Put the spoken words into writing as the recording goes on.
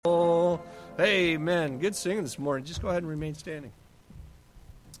Amen. Good singing this morning. Just go ahead and remain standing.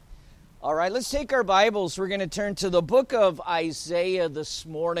 All right, let's take our Bibles. We're going to turn to the book of Isaiah this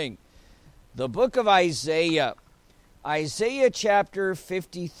morning. The book of Isaiah. Isaiah chapter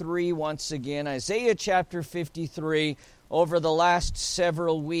 53 once again. Isaiah chapter 53. Over the last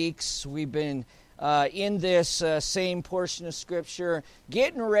several weeks, we've been in this same portion of Scripture,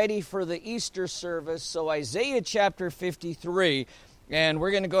 getting ready for the Easter service. So Isaiah chapter 53, and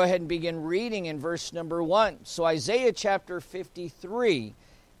we're going to go ahead and begin reading in verse number 1. So Isaiah chapter 53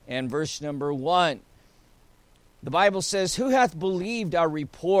 and verse number 1. The Bible says, "Who hath believed our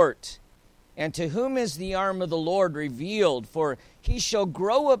report? And to whom is the arm of the Lord revealed? For he shall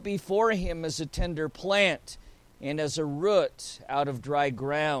grow up before him as a tender plant, and as a root out of dry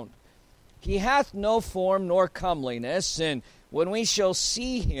ground. He hath no form nor comeliness, and when we shall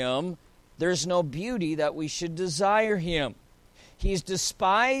see him, there's no beauty that we should desire him. He is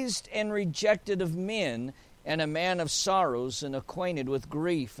despised and rejected of men, and a man of sorrows and acquainted with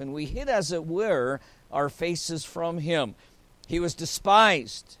grief. And we hid, as it were, our faces from him. He was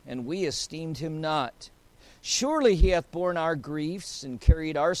despised, and we esteemed him not. Surely he hath borne our griefs and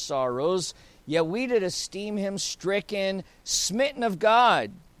carried our sorrows, yet we did esteem him stricken, smitten of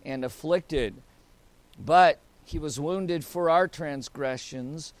God, and afflicted. But he was wounded for our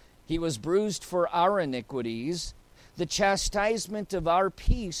transgressions, he was bruised for our iniquities. The chastisement of our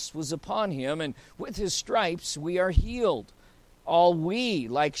peace was upon him, and with his stripes we are healed. All we,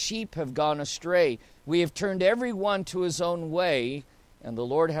 like sheep, have gone astray. We have turned every one to his own way, and the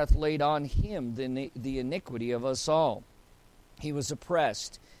Lord hath laid on him the iniquity of us all. He was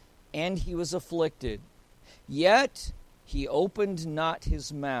oppressed, and he was afflicted, yet he opened not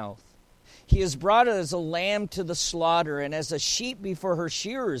his mouth. He is brought as a lamb to the slaughter, and as a sheep before her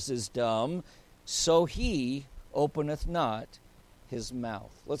shearers is dumb, so he openeth not his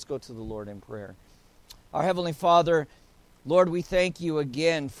mouth." Let's go to the Lord in prayer. Our Heavenly Father, Lord, we thank you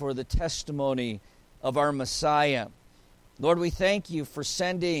again for the testimony of our Messiah. Lord, we thank you for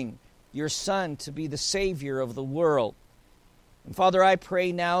sending your Son to be the Savior of the world. And Father, I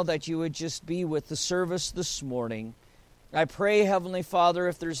pray now that you would just be with the service this morning. I pray, Heavenly Father,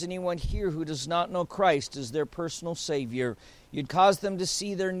 if there's anyone here who does not know Christ as their personal Savior, you'd cause them to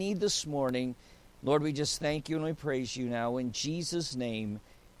see their need this morning. Lord, we just thank you and we praise you now. In Jesus' name,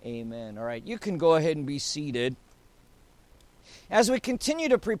 amen. All right, you can go ahead and be seated. As we continue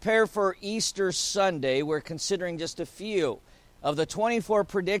to prepare for Easter Sunday, we're considering just a few of the 24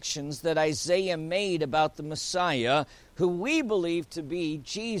 predictions that Isaiah made about the Messiah, who we believe to be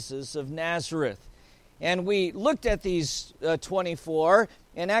Jesus of Nazareth. And we looked at these 24,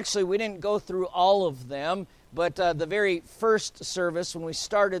 and actually we didn't go through all of them, but the very first service, when we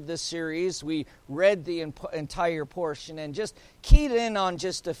started this series, we read the entire portion and just keyed in on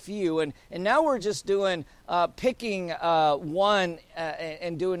just a few. And now we're just doing, picking one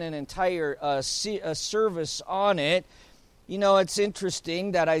and doing an entire service on it. You know, it's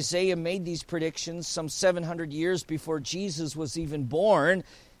interesting that Isaiah made these predictions some 700 years before Jesus was even born.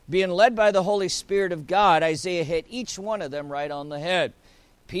 Being led by the Holy Spirit of God, Isaiah hit each one of them right on the head.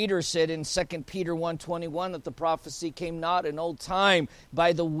 Peter said in 2 Peter 1:21 that the prophecy came not in old time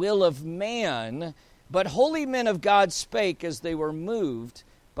by the will of man, but holy men of God spake as they were moved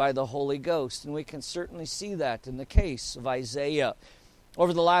by the Holy Ghost. And we can certainly see that in the case of Isaiah.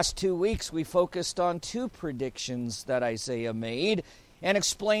 Over the last 2 weeks, we focused on two predictions that Isaiah made and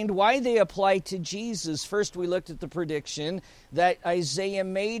explained why they apply to Jesus. First, we looked at the prediction that Isaiah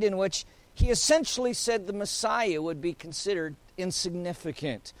made in which he essentially said the Messiah would be considered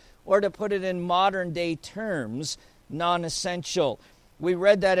insignificant, or to put it in modern day terms, non-essential. We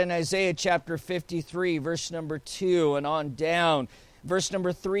read that in Isaiah chapter 53, verse number 2 and on down. Verse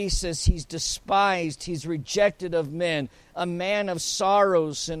number 3 says he's despised, he's rejected of men, a man of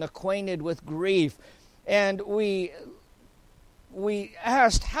sorrows and acquainted with grief. And we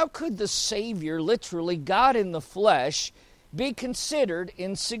asked, how could the Savior, literally God in the flesh, be considered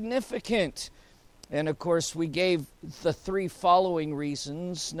insignificant? And of course, we gave the three following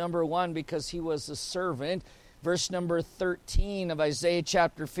reasons. Number one, because he was a servant. Verse number 13 of Isaiah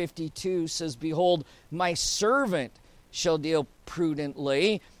chapter 52 says, "Behold, my servant shall deal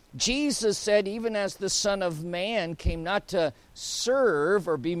prudently." Jesus said, even as the Son of Man came not to serve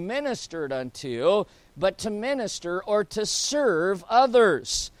or be ministered unto, but to minister or to serve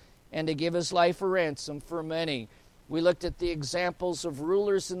others, and to give his life a ransom for many. We looked at the examples of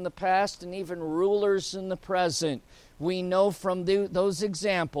rulers in the past and even rulers in the present. We know from those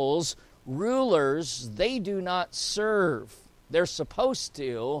examples, rulers, they do not serve. They're supposed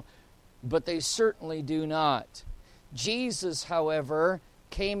to, but they certainly do not. Jesus, however,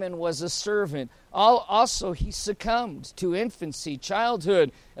 came and was a servant. Also, he succumbed to infancy,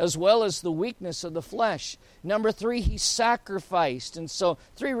 childhood, as well as the weakness of the flesh. Number 3, he sacrificed. And so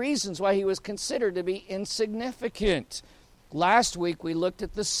 3 reasons why he was considered to be insignificant. Last week, we looked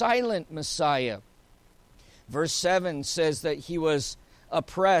at the silent Messiah. Verse 7 says that he was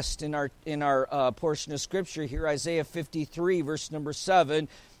oppressed in our portion of Scripture here, Isaiah 53, verse number 7.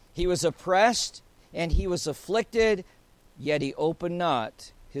 He was oppressed and he was afflicted, yet he opened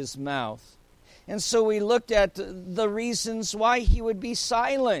not his mouth. And so we looked at the reasons why he would be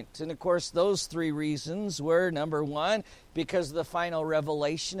silent. And of course, those 3 reasons were, number 1, because of the final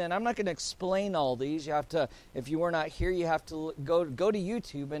revelation. And I'm not going to explain all these. You have to, if you were not here, you have to go to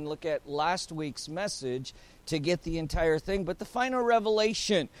YouTube and look at last week's message to get the entire thing. But the final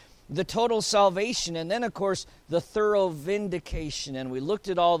revelation, the total salvation, and then, of course, the thorough vindication. And we looked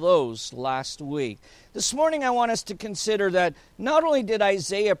at all those last week. This morning, I want us to consider that not only did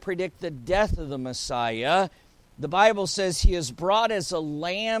Isaiah predict the death of the Messiah, the Bible says he is brought as a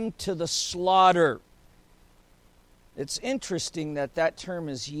lamb to the slaughter. It's interesting that that term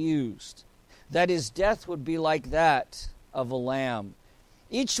is used, that his death would be like that of a lamb.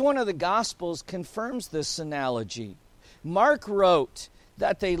 Each one of the Gospels confirms this analogy. Mark wrote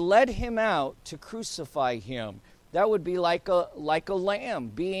that they led him out to crucify him. That would be like a lamb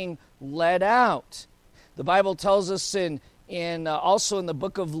being led out. The Bible tells us also in the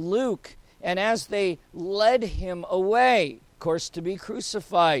book of Luke, and as they led him away, of course, to be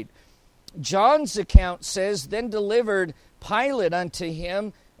crucified. John's account says, then delivered Pilate unto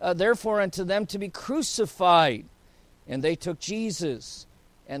him, therefore unto them to be crucified. And they took Jesus,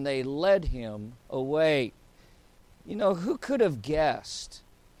 and they led him away. You know, who could have guessed?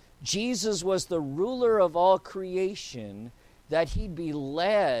 Jesus was the ruler of all creation, that he'd be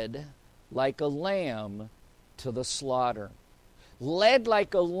led like a lamb to the slaughter. Led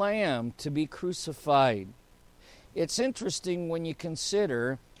like a lamb to be crucified. It's interesting when you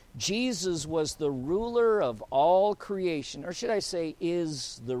consider Jesus was the ruler of all creation, or should I say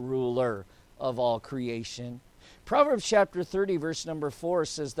is the ruler of all creation. Proverbs chapter 30, verse number 4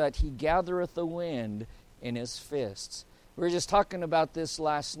 says that he gathereth the wind in his fists. We were just talking about this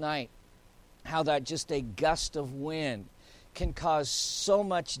last night, how that just a gust of wind can cause so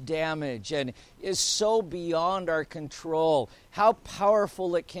much damage and is so beyond our control, how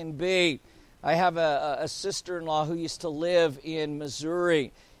powerful it can be. I have a sister-in-law who used to live in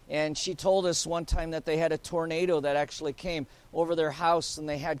Missouri, and she told us one time that they had a tornado that actually came over their house, and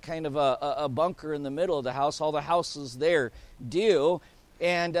they had kind of a bunker in the middle of the house. All the houses there do.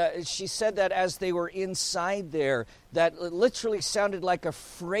 And she said that as they were inside there, that it literally sounded like a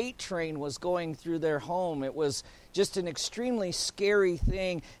freight train was going through their home. It was just an extremely scary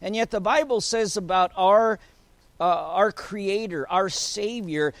thing. And yet the Bible says about our Creator, our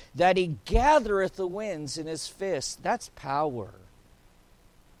Savior, that he gathereth the winds in his fist. That's power.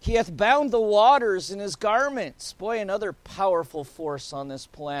 He hath bound the waters in his garments. Boy, another powerful force on this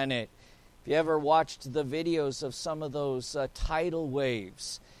planet. If you ever watched the videos of some of those tidal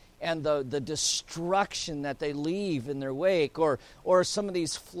waves and the destruction that they leave in their wake, or some of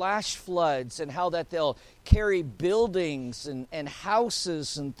these flash floods and how that they'll carry buildings and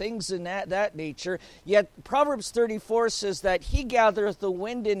houses and things in that nature. Yet Proverbs 34 says that he gathereth the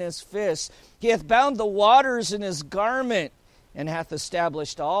wind in his fist. He hath bound the waters in his garment and hath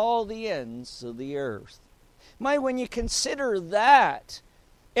established all the ends of the earth. When you consider that,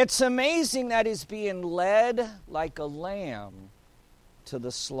 it's amazing that he's being led like a lamb to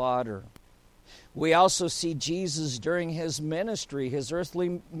the slaughter. We also see Jesus during his ministry, his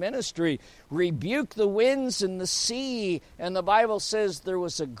earthly ministry, rebuke the winds and the sea, and the Bible says there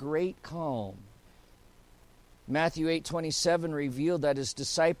was a great calm. Matthew 8:27 revealed that his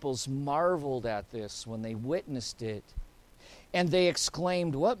disciples marveled at this when they witnessed it. And they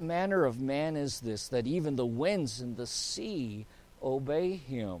exclaimed, "What manner of man is this, that even the winds and the sea obey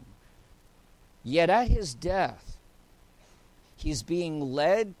him?" Yet at his death, he's being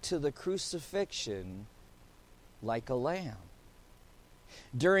led to the crucifixion like a lamb.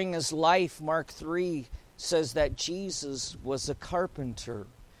 During his life, Mark 3 says that Jesus was a carpenter.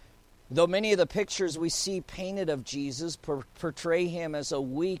 Though many of the pictures we see painted of Jesus portray him as a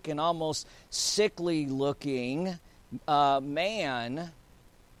weak and almost sickly-looking man,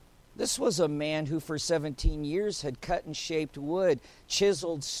 this was a man who for 17 years had cut and shaped wood,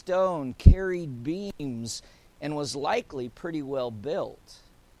 chiseled stone, carried beams, and was likely pretty well built.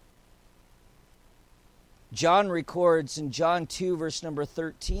 John records in John 2, verse number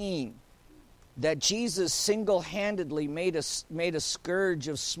 13, that Jesus single-handedly made a scourge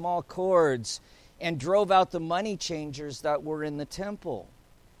of small cords and drove out the money changers that were in the temple.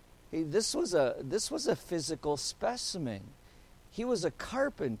 This was a physical specimen. He was a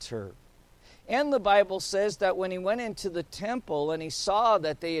carpenter. And the Bible says that when he went into the temple and he saw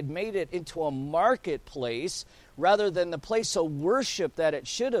that they had made it into a marketplace rather than the place of worship that it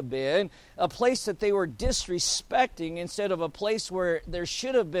should have been, a place that they were disrespecting instead of a place where there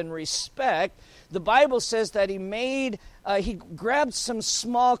should have been respect, the Bible says that he grabbed some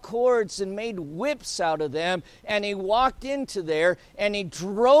small cords and made whips out of them, and he walked into there and he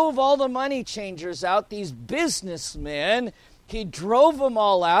drove all the money changers out, these businessmen. He drove them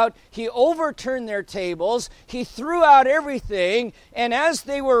all out. He overturned their tables. He threw out everything. And as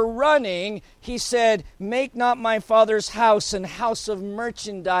they were running, he said, "Make not my Father's house an house of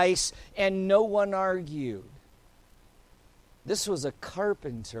merchandise." And no one argued. This was a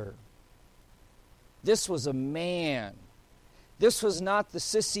carpenter. This was a man. This was not the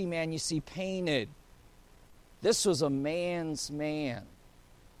sissy man you see painted. This was a man's man.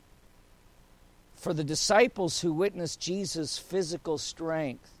 For the disciples who witnessed Jesus' physical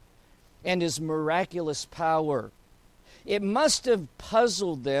strength and his miraculous power, it must have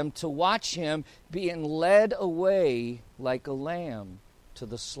puzzled them to watch him being led away like a lamb to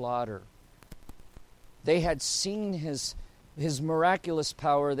the slaughter. They had seen his miraculous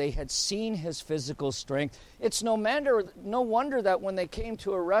power. They had seen his physical strength. It's no wonder that when they came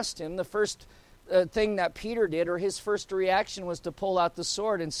to arrest him, the first thing that Peter did, or his first reaction, was to pull out the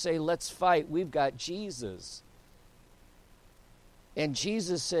sword and say, "Let's fight. We've got Jesus." And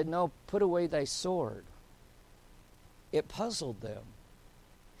Jesus said, "No, put away thy sword." It puzzled them.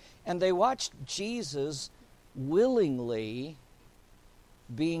 And they watched Jesus willingly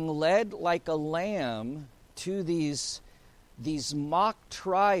being led like a lamb to these mock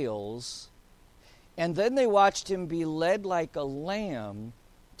trials, and then they watched him be led like a lamb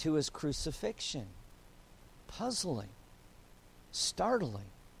to his crucifixion. Puzzling,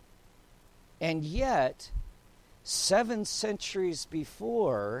 startling. And yet, 7 centuries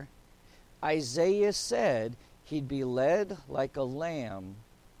before, Isaiah said he'd be led like a lamb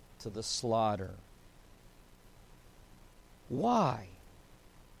to the slaughter. Why?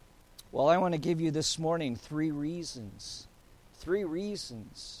 Well, I want to give you this morning 3 reasons. 3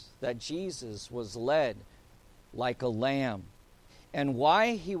 reasons that Jesus was led like a lamb, and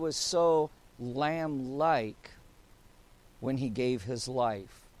why he was so lamb-like when he gave his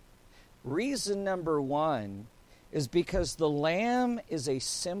life. Reason number 1 is because the lamb is a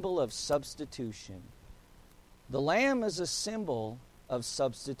symbol of substitution. The lamb is a symbol of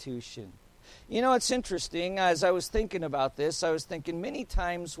substitution. You know, it's interesting, as I was thinking about this, I was thinking many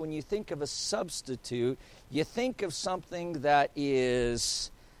times when you think of a substitute, you think of something that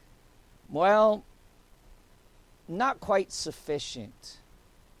is, well, not quite sufficient,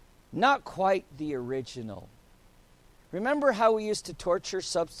 not quite the original. Remember how we used to torture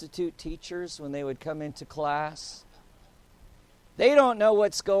substitute teachers when they would come into class? They don't know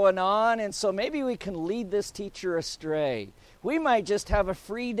what's going on, and so maybe we can lead this teacher astray. We might just have a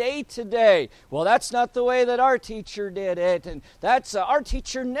free day today. Well, that's not the way that our teacher did it, and that's our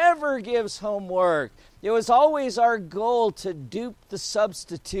teacher never gives homework. It was always our goal to dupe the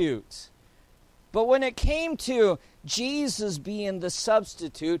substitute. But when it came to Jesus being the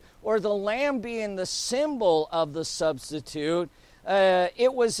substitute, or the lamb being the symbol of the substitute,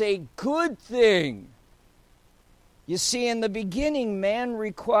 it was a good thing. You see, in the beginning, man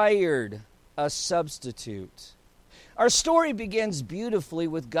required a substitute. Our story begins beautifully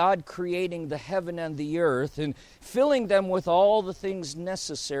with God creating the heaven and the earth and filling them with all the things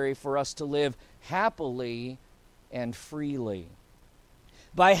necessary for us to live happily and freely.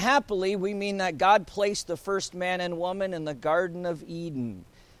 By happily, we mean that God placed the first man and woman in the Garden of Eden.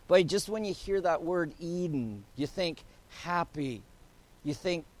 But just when you hear that word Eden, you think happy, you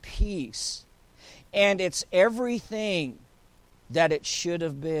think peace. And it's everything that it should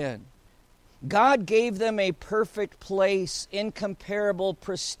have been. God gave them a perfect place, incomparable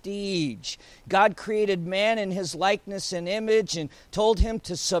prestige. God created man in his likeness and image and told him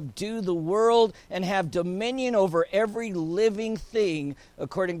to subdue the world and have dominion over every living thing,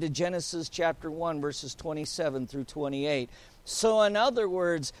 according to Genesis chapter 1, verses 27 through 28. So in other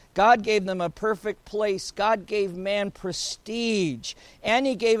words, God gave them a perfect place. God gave man prestige, and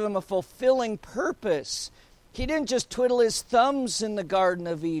he gave him a fulfilling purpose. He didn't just twiddle his thumbs in the Garden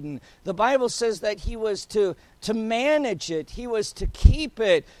of Eden. The Bible says that he was to manage it. He was to keep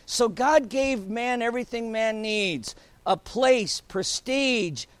it. So God gave man everything man needs. A place,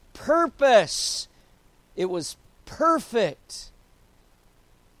 prestige, purpose. It was perfect.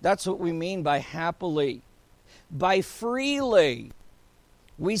 That's what we mean by happily. By freely,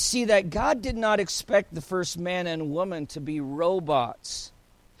 we see that God did not expect the first man and woman to be robots.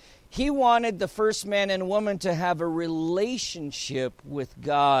 He wanted the first man and woman to have a relationship with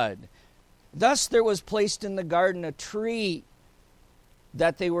God. Thus there was placed in the garden a tree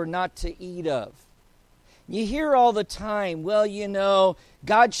that they were not to eat of. You hear all the time, well,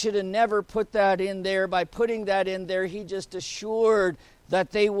 God should have never put that in there. By putting that in there, he just assured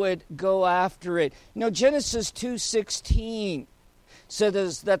that they would go after it. Genesis 2:16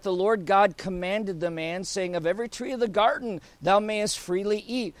 says that the Lord God commanded the man, saying, of every tree of the garden thou mayest freely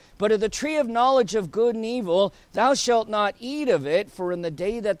eat, but of the tree of knowledge of good and evil thou shalt not eat of it, for in the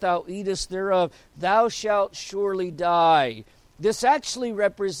day that thou eatest thereof thou shalt surely die. This actually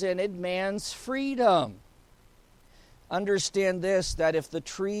represented man's freedom. Understand this, that if the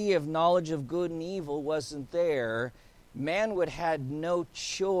tree of knowledge of good and evil wasn't there, man would have had no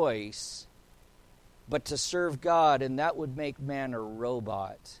choice but to serve God, and that would make man a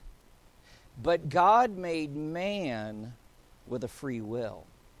robot. But God made man with a free will.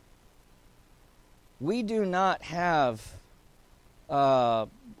 We do not have,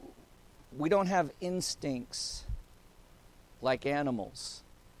 we don't have instincts like animals.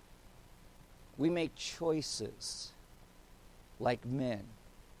 We make choices like men,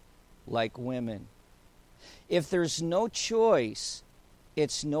 like women. If there's no choice,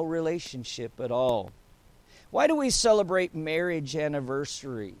 it's no relationship at all. Why do we celebrate marriage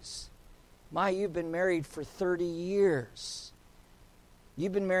anniversaries? You've been married for 30 years.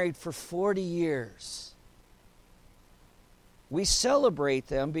 You've been married for 40 years. We celebrate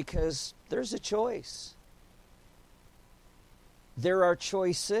them because there's a choice. There are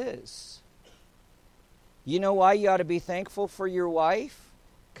choices. You know why you ought to be thankful for your wife?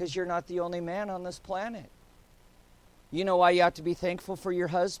 Because you're not the only man on this planet. You know why you ought to be thankful for your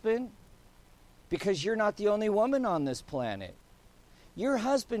husband? Because you're not the only woman on this planet. Your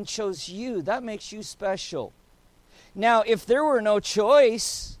husband chose you. That makes you special. Now, if there were no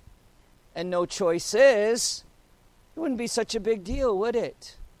choice, and no choices, it wouldn't be such a big deal, would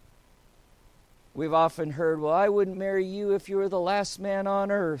it? We've often heard, well, I wouldn't marry you if you were the last man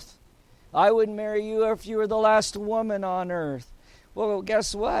on earth. I wouldn't marry you if you were the last woman on earth. Well,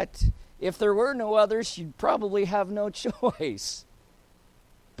 guess what? If there were no others, you'd probably have no choice.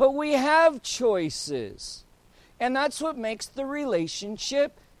 But we have choices. And that's what makes the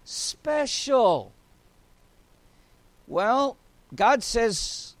relationship special. Well, God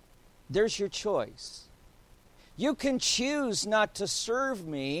says, there's your choice. You can choose not to serve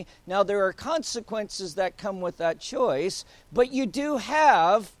me. Now, there are consequences that come with that choice, but you do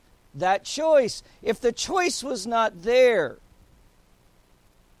have that choice. If the choice was not there,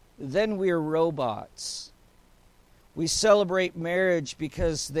 then we're robots. We celebrate marriage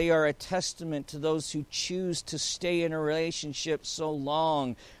because they are a testament to those who choose to stay in a relationship so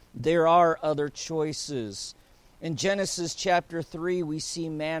long. There are other choices. In Genesis chapter 3, we see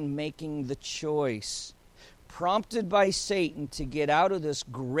man making the choice, prompted by Satan to get out of this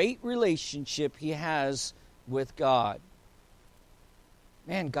great relationship he has with God.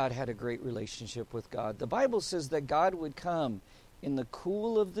 Man, God had a great relationship with God. The Bible says that God would come in the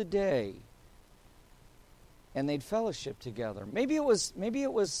cool of the day, and they'd fellowship together. Maybe it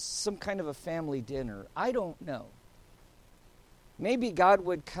was some kind of a family dinner. I don't know. Maybe God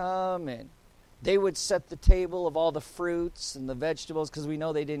would come and they would set the table of all the fruits and the vegetables, because we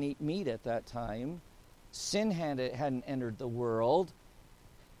know they didn't eat meat at that time. Sin hadn't entered the world.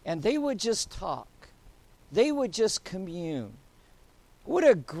 And they would just talk. They would just commune. What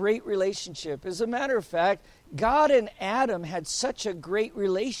a great relationship. As a matter of fact, God and Adam had such a great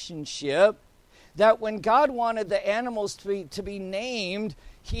relationship that when God wanted the animals to be named,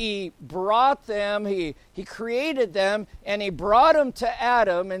 he brought them, he created them, and he brought them to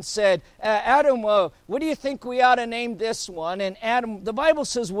Adam and said, Adam, what do you think we ought to name this one? And Adam, the Bible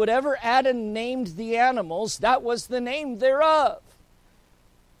says, whatever Adam named the animals, that was the name thereof.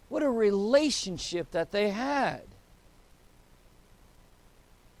 What a relationship that they had.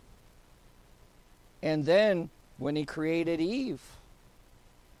 And then, when he created Eve,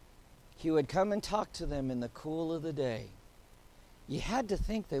 he would come and talk to them in the cool of the day. You had to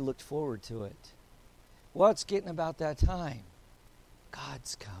think they looked forward to it. Well, it's getting about that time.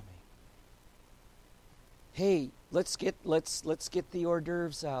 God's coming. Hey, let's get the hors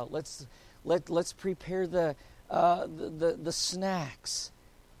d'oeuvres out. Let's prepare the snacks.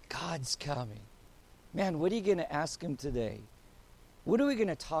 God's coming. Man, what are you going to ask him today? What are we going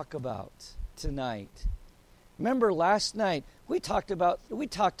to talk about tonight? Remember last night, we talked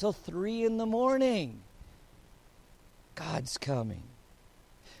till 3 a.m. God's coming.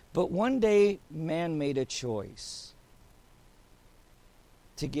 But one day, man made a choice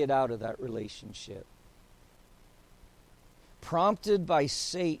to get out of that relationship. prompted by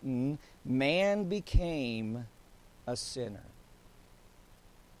Satan, man became a sinner.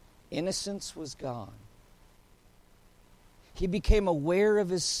 Innocence was gone. He became aware of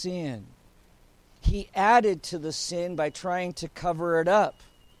his sin. He added to the sin by trying to cover it up,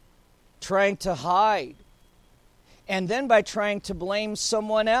 trying to hide, and then by trying to blame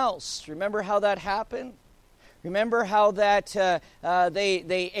someone else. Remember how that happened? Remember how that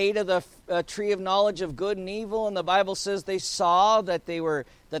they ate of the tree of knowledge of good and evil, and the Bible says they saw that they were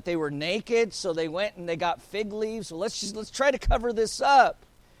naked, so they went and they got fig leaves. Well, let's try to cover this up.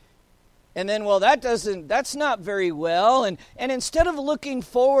 And then, well, that's not very well. And instead of looking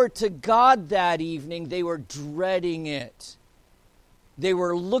forward to God that evening, they were dreading it. They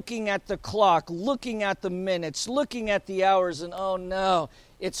were looking at the clock, looking at the minutes, looking at the hours, and oh no,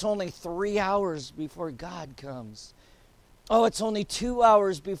 it's only 3 hours before God comes. Oh, it's only 2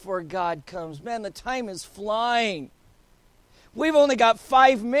 hours before God comes. Man, the time is flying. We've only got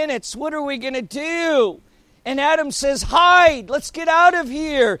 5 minutes. What are we going to do? And Adam says, hide, let's get out of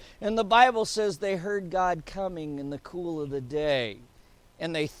here. And the Bible says they heard God coming in the cool of the day.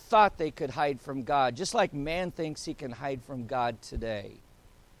 And they thought they could hide from God, just like man thinks he can hide from God today.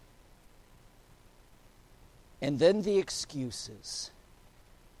 And then the excuses.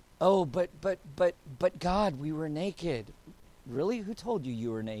 Oh, but God, we were naked. Really? Who told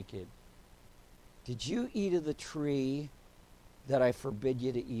you were naked? Did you eat of the tree that I forbid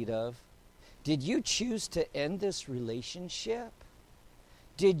you to eat of? Did you choose to end this relationship?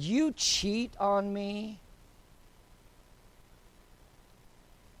 Did you cheat on me?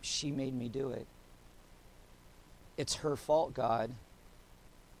 She made me do it. It's her fault, God.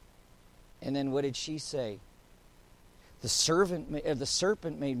 And then what did she say? The serpent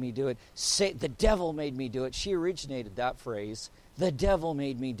made me do it. The devil made me do it. She originated that phrase. The devil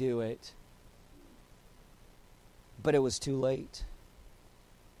made me do it. But it was too late.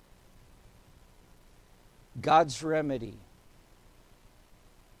 God's remedy,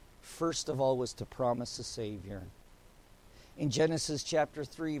 first of all, was to promise a Savior. In Genesis chapter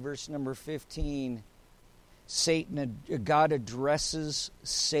 3, verse number 15, God addresses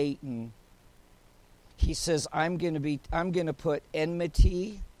Satan. He says, I'm going to put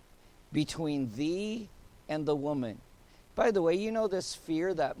enmity between thee and the woman. By the way, you know this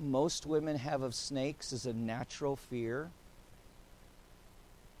fear that most women have of snakes is a natural fear.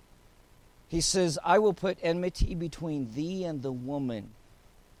 He says, I will put enmity between thee and the woman,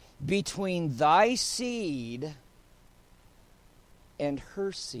 between thy seed and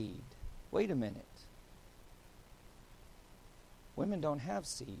her seed. Wait a minute. Women don't have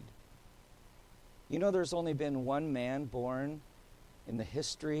seed. You know there's only been one man born in the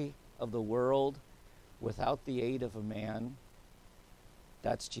history of the world without the aid of a man.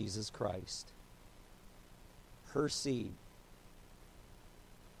 That's Jesus Christ. Her seed.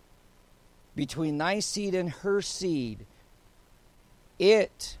 Between thy seed and her seed, the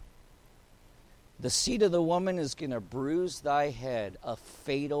seed of the woman is going to bruise thy head, a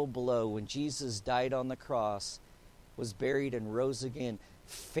fatal blow. When Jesus died on the cross, was buried and rose again,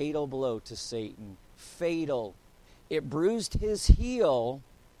 fatal blow to Satan. Fatal. It bruised his heel,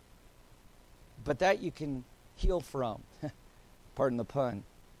 but that you can heal from. Pardon the pun.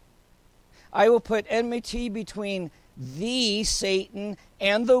 I will put enmity between thee, Satan,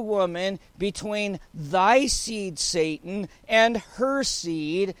 and the woman, between thy seed, Satan, and her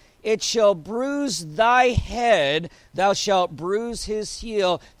seed. It shall bruise thy head, thou shalt bruise his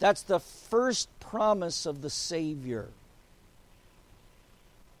heel. That's the first promise of the Savior.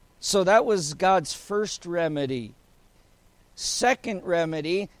 So that was God's first remedy. Second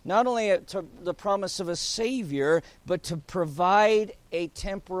remedy, not only to the promise of a Savior, but to provide a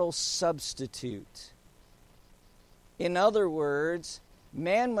temporal substitute. In other words,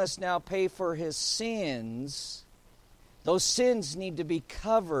 man must now pay for his sins. Those sins need to be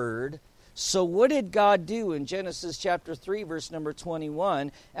covered. So what did God do in Genesis chapter 3, verse number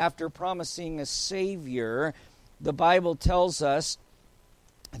 21? After promising a Savior, the Bible tells us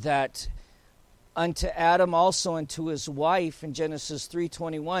that unto Adam also and to his wife in Genesis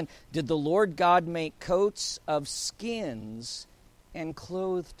 3:21 did the Lord God make coats of skins and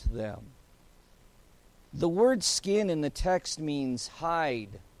clothed them. The word skin in the text means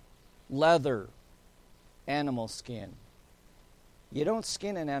hide, leather, animal skin. You don't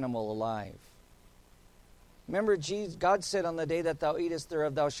skin an animal alive. Remember, God said, on the day that thou eatest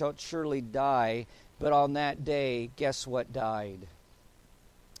thereof, thou shalt surely die. But on that day, guess what died?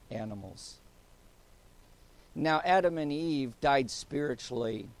 Animals. Now, Adam and Eve died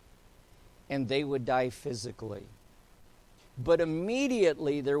spiritually, and they would die physically. But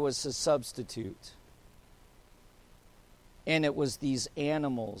immediately there was a substitute. And it was these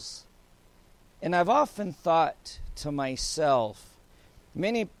animals. And I've often thought to myself,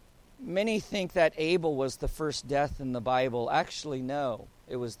 many think that Abel was the first death in the Bible. Actually, no,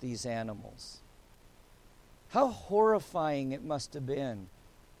 it was these animals. How horrifying it must have been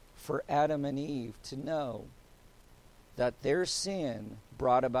for Adam and Eve to know that their sin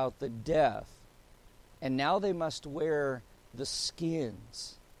brought about the death, and now they must wear the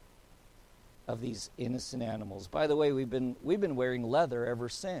skins of these innocent animals. By the way, we've been wearing leather ever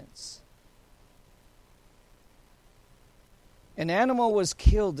since. An animal was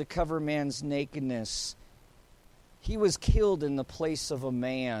killed to cover man's nakedness. He was killed in the place of a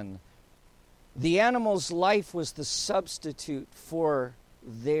man. The animal's life was the substitute for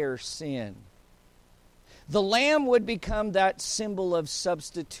their sin. The lamb would become that symbol of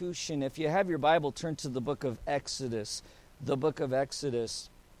substitution. If you have your Bible, turn to the book of Exodus. The book of Exodus.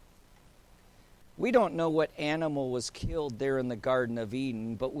 We don't know what animal was killed there in the Garden of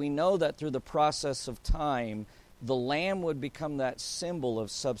Eden, but we know that through the process of time, the lamb would become that symbol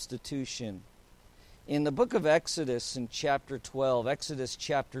of substitution. In the book of Exodus, in chapter 12, Exodus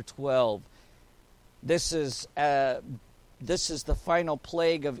chapter 12, this is the final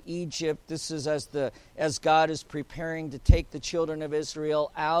plague of Egypt. This is as God is preparing to take the children of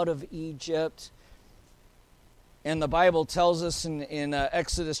Israel out of Egypt. And the Bible tells us in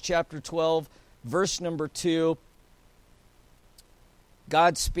Exodus chapter 12, verse number 2,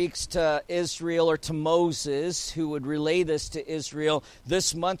 God speaks to Israel, or to Moses, who would relay this to Israel.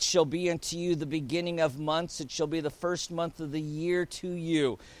 This month shall be unto you the beginning of months. It shall be the first month of the year to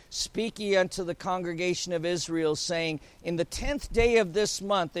you. Speak ye unto the congregation of Israel, saying, in the 10th day of this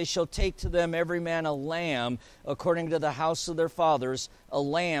month they shall take to them every man a lamb, according to the house of their fathers, a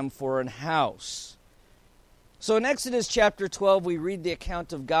lamb for an house. So in Exodus chapter 12, we read the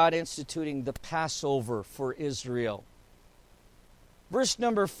account of God instituting the Passover for Israel. Verse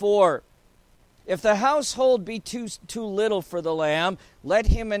number 4, if the household be too little for the lamb, let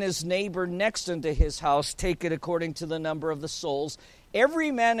him and his neighbor next unto his house take it according to the number of the souls.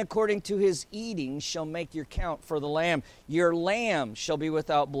 Every man according to his eating shall make your count for the lamb. Your lamb shall be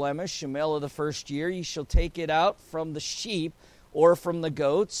without blemish, a male of the first year. Ye shall take it out from the sheep or from the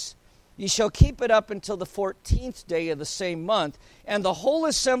goats. Ye shall keep it up until the 14th day of the same month, and the whole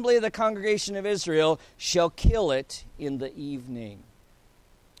assembly of the congregation of Israel shall kill it in the evening.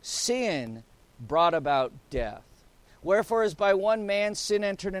 Sin brought about death. Wherefore, as by one man sin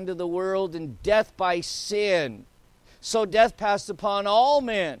entered into the world, and death by sin, so death passed upon all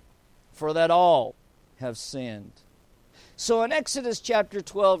men, for that all have sinned. So in Exodus chapter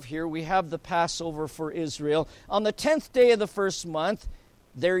 12 here, we have the Passover for Israel. On the 10th day of the first month,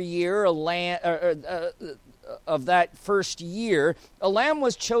 their year, of that first year, a lamb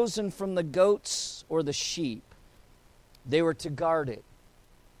was chosen from the goats or the sheep. They were to guard it.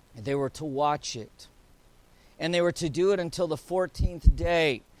 They were to watch it. And they were to do it until the 14th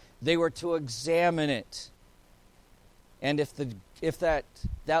day. They were to examine it. And if that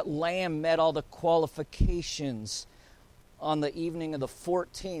lamb met all the qualifications on the evening of the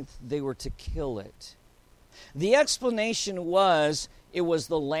 14th, they were to kill it. The explanation was it was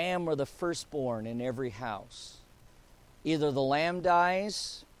the lamb or the firstborn in every house. Either the lamb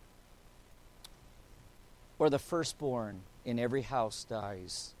dies or the firstborn in every house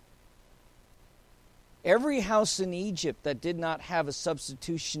dies. Every house in Egypt that did not have a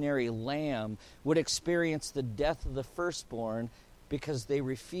substitutionary lamb would experience the death of the firstborn because they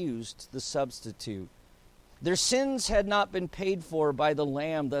refused the substitute. Their sins had not been paid for by the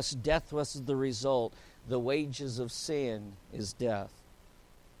lamb, thus death was the result. The wages of sin is death.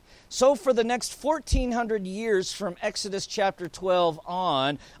 So for the next 1,400 years from Exodus chapter 12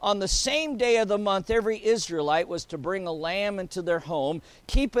 on the same day of the month, every Israelite was to bring a lamb into their home,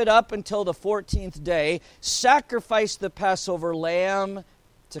 keep it up until the 14th day, sacrifice the Passover lamb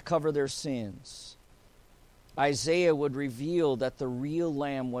to cover their sins. Isaiah would reveal that the real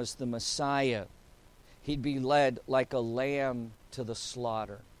lamb was the Messiah. He'd be led like a lamb to the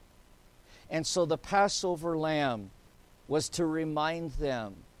slaughter. And so the Passover lamb was to remind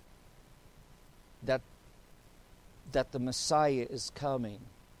them that the Messiah is coming.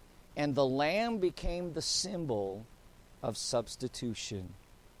 And the lamb became the symbol of substitution.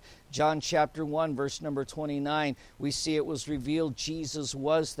 John chapter 1, verse number 29, we see it was revealed Jesus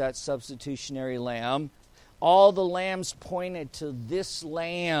was that substitutionary lamb. All the lambs pointed to this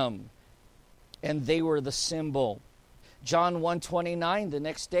lamb, and they were the symbol. John 1:29, the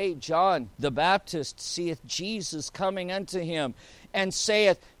next day, John the Baptist seeth Jesus coming unto him, and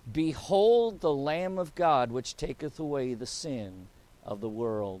saith, Behold the Lamb of God, which taketh away the sin of the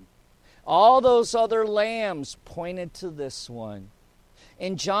world. All those other lambs pointed to this one.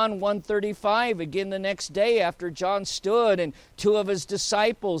 In John 1:35, again the next day after John stood and two of his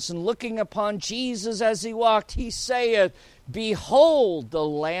disciples, and looking upon Jesus as he walked, he saith, Behold the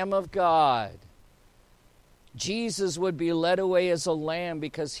Lamb of God. Jesus would be led away as a lamb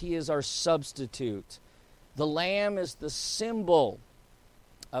because he is our substitute. The lamb is the symbol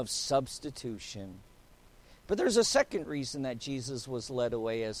of substitution. But there's a second reason that Jesus was led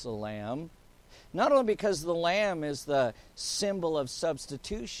away as a lamb. Not only because the lamb is the symbol of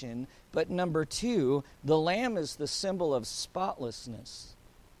substitution, but number two, the lamb is the symbol of spotlessness.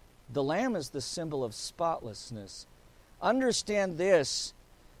 The lamb is the symbol of spotlessness. Understand this,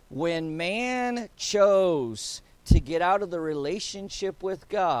 when man chose to get out of the relationship with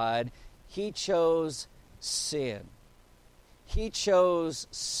God, he chose sin. He chose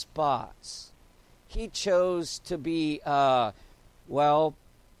spots. He chose to be, to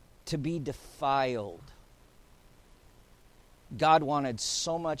be defiled. God wanted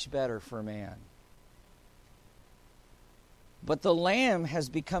so much better for man. But the lamb has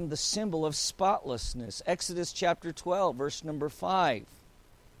become the symbol of spotlessness. Exodus chapter 12, verse number 5.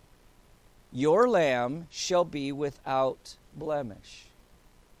 Your lamb shall be without blemish,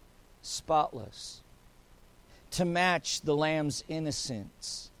 spotless, to match the lamb's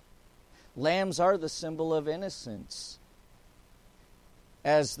innocence. Lambs are the symbol of innocence.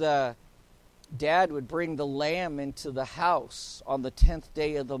 As the dad would bring the lamb into the house on the 10th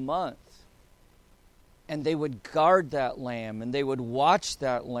day of the month, and they would guard that lamb, and they would watch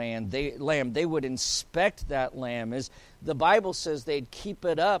that lamb. They would inspect that lamb. As the Bible says, they'd keep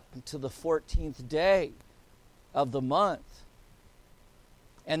it up to the 14th day of the month.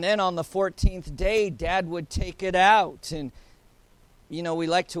 And then on the 14th day, Dad would take it out. And, you know, we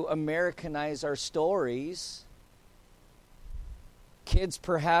like to Americanize our stories. Kids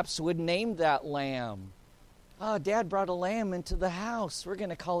perhaps would name that lamb. Oh, Dad brought a lamb into the house. We're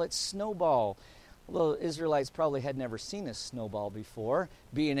going to call it Snowball. Although Israelites probably had never seen a snowball before,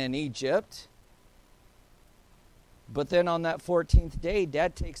 being in Egypt. But then on that 14th day,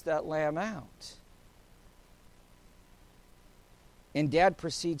 Dad takes that lamb out. And Dad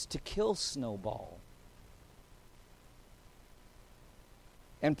proceeds to kill Snowball.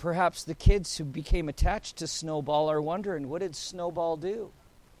 And perhaps the kids who became attached to Snowball are wondering, what did Snowball do?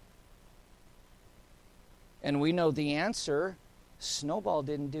 And we know the answer, Snowball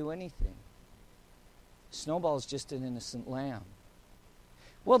didn't do anything. Snowball is just an innocent lamb.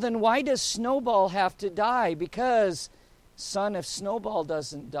 Well, then why does Snowball have to die? Because, son, if Snowball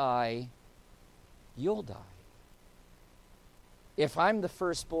doesn't die, you'll die. If I'm the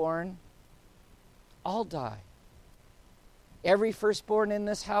firstborn, I'll die. Every firstborn in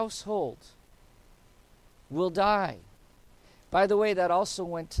this household will die. By the way, that also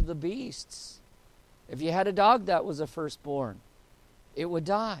went to the beasts. If you had a dog that was a firstborn, it would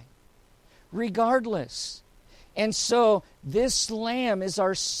die. Regardless. And so this lamb is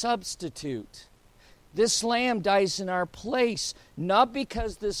our substitute. This lamb dies in our place, not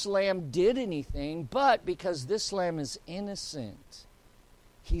because this lamb did anything, but because this lamb is innocent.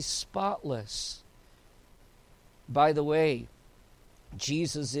 He's spotless. By the way,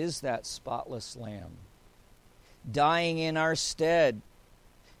 Jesus is that spotless lamb, dying in our stead.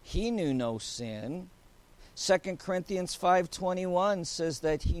 He knew no sin. 2 Corinthians 5:21 says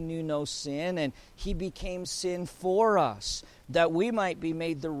that he knew no sin, and he became sin for us, that we might be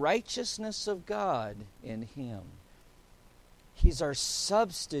made the righteousness of God in him. He's our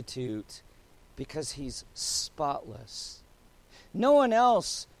substitute because he's spotless. No one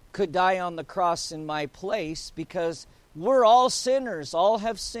else could die on the cross in my place because we're all sinners. All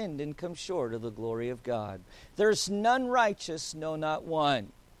have sinned and come short of the glory of God. There's none righteous, no, not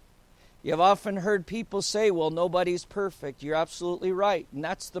one. You've often heard people say, well, nobody's perfect. You're absolutely right, and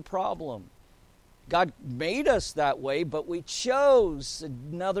that's the problem. God made us that way, but we chose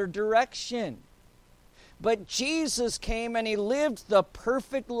another direction. But Jesus came and he lived the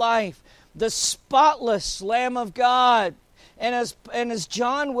perfect life, the spotless Lamb of God. And as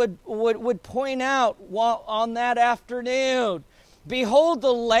John would point out on that afternoon, behold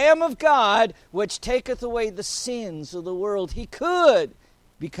the Lamb of God, which taketh away the sins of the world. He could,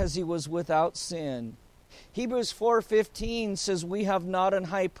 because he was without sin. Hebrews 4:15 says, we have not an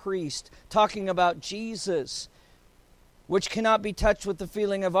high priest, talking about Jesus, which cannot be touched with the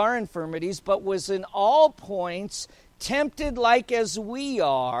feeling of our infirmities, but was in all points tempted like as we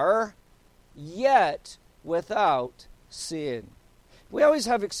are, yet without sin. We always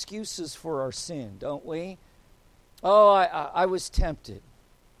have excuses for our sin, don't we? Oh, I was tempted.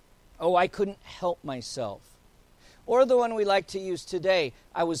 Oh, I couldn't help myself. Or the one we like to use today,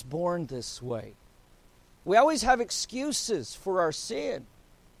 I was born this way. We always have excuses for our sin.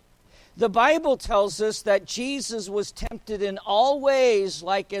 The Bible tells us that Jesus was tempted in all ways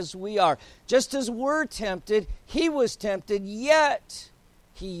like as we are. Just as we're tempted, he was tempted, yet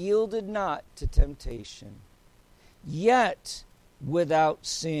he yielded not to temptation. Yet without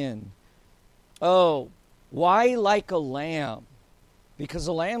sin. Oh, why like a lamb? Because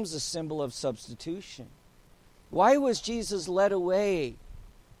a lamb's a symbol of substitution. Why was Jesus led away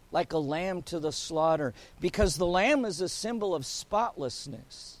like a lamb to the slaughter? Because the lamb is a symbol of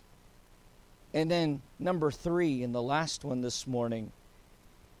spotlessness. And then number 3, and the last one this morning,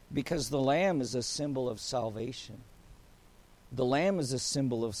 because the lamb is a symbol of salvation. The lamb is a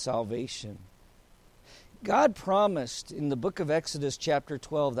symbol of salvation. God promised in the book of Exodus chapter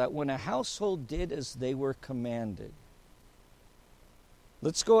 12 that when a household did as they were commanded.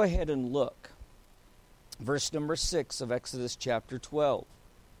 Let's go ahead and look. Verse number 6 of Exodus chapter 12.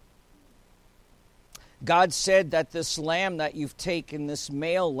 God said that this lamb that you've taken, this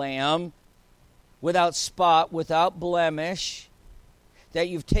male lamb, without spot, without blemish, that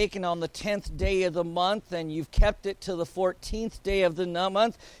you've taken on the 10th day of the month, and you've kept it to the 14th day of the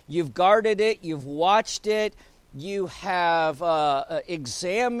month. You've guarded it, you've watched it, you have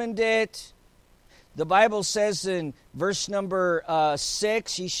examined it. The Bible says in verse number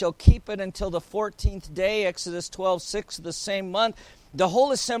 6, ye shall keep it until the 14th day, Exodus 12:6 of the same month. The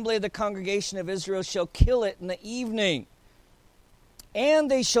whole assembly of the congregation of Israel shall kill it in the evening.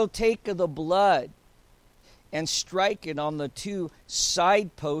 And they shall take of the blood and strike it on the 2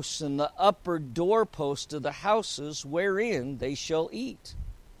 side posts and the upper doorpost of the houses wherein they shall eat.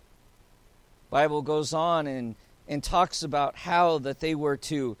 Bible goes on and talks about how that they were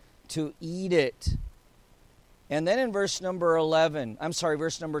to eat it. And then in verse number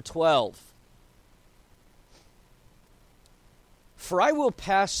 12. For I will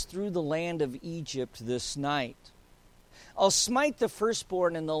pass through the land of Egypt this night. I'll smite the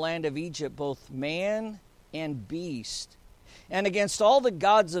firstborn in the land of Egypt, both man and beast. And against all the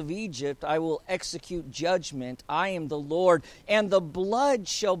gods of Egypt I will execute judgment. I am the Lord. And the blood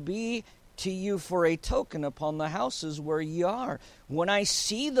shall be to you for a token upon the houses where ye are. When I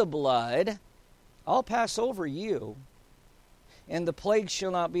see the blood, I'll pass over you, and the plague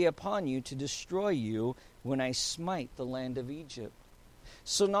shall not be upon you to destroy you when I smite the land of Egypt.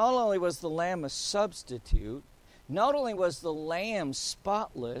 So not only was the lamb a substitute, not only was the lamb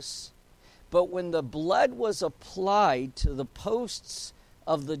spotless, but when the blood was applied to the posts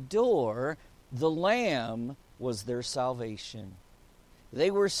of the door, the lamb was their salvation. They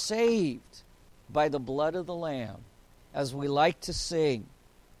were saved by the blood of the lamb, as we like to sing.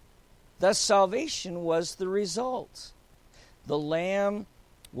 Thus salvation was the result. The lamb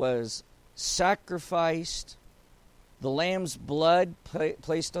was sacrificed, the lamb's blood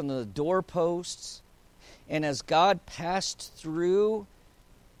placed on the doorposts, and as God passed through,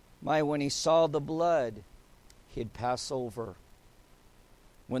 when he saw the blood, he'd pass over.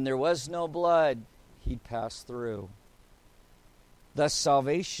 When there was no blood, he'd pass through. Thus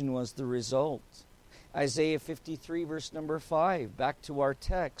salvation was the result. Isaiah 53 verse number 5, back to our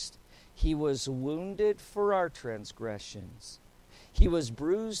text. He was wounded for our transgressions. He was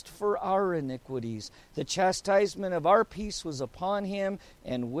bruised for our iniquities. The chastisement of our peace was upon him,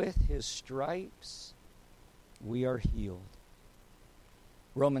 and with his stripes we are healed.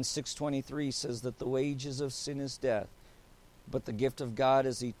 Romans 6:23 says that the wages of sin is death, but the gift of God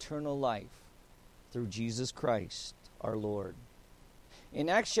is eternal life through Jesus Christ our Lord. In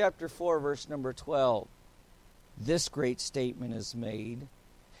Acts chapter 4, verse number 12, this great statement is made,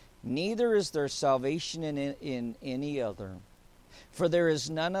 neither is there salvation in any other, for there is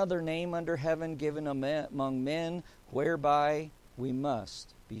none other name under heaven given among men whereby we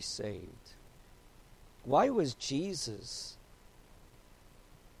must be saved. Why was Jesus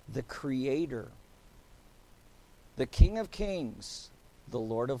the Creator, the King of Kings, the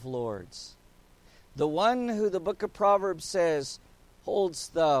Lord of Lords, the one who the book of Proverbs says holds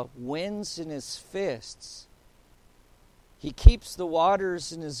the winds in his fists? He keeps the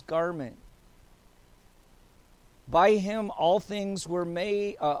waters in his garment. By him all things were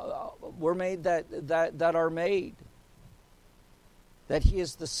made that are made. That he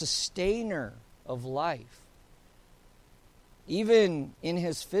is the sustainer of life. Even in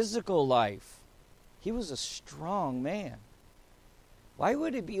his physical life, he was a strong man. Why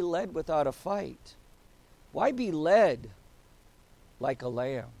would he be led without a fight? Why be led like a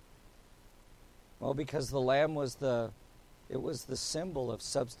lamb? Well, because the lamb was the symbol of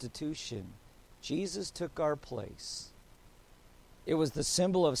substitution. Jesus took our place. It was the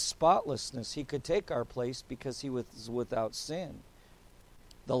symbol of spotlessness. He could take our place because he was without sin.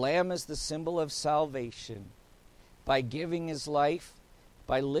 The Lamb is the symbol of salvation. By giving his life,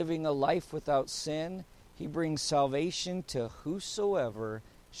 by living a life without sin, he brings salvation to whosoever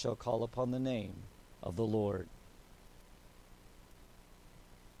shall call upon the name of the Lord.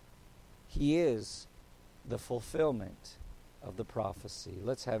 He is the fulfillment of the prophecy.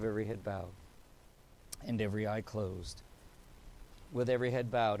 Let's have every head bowed and every eye closed. With every head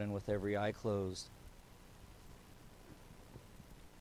bowed and with every eye closed,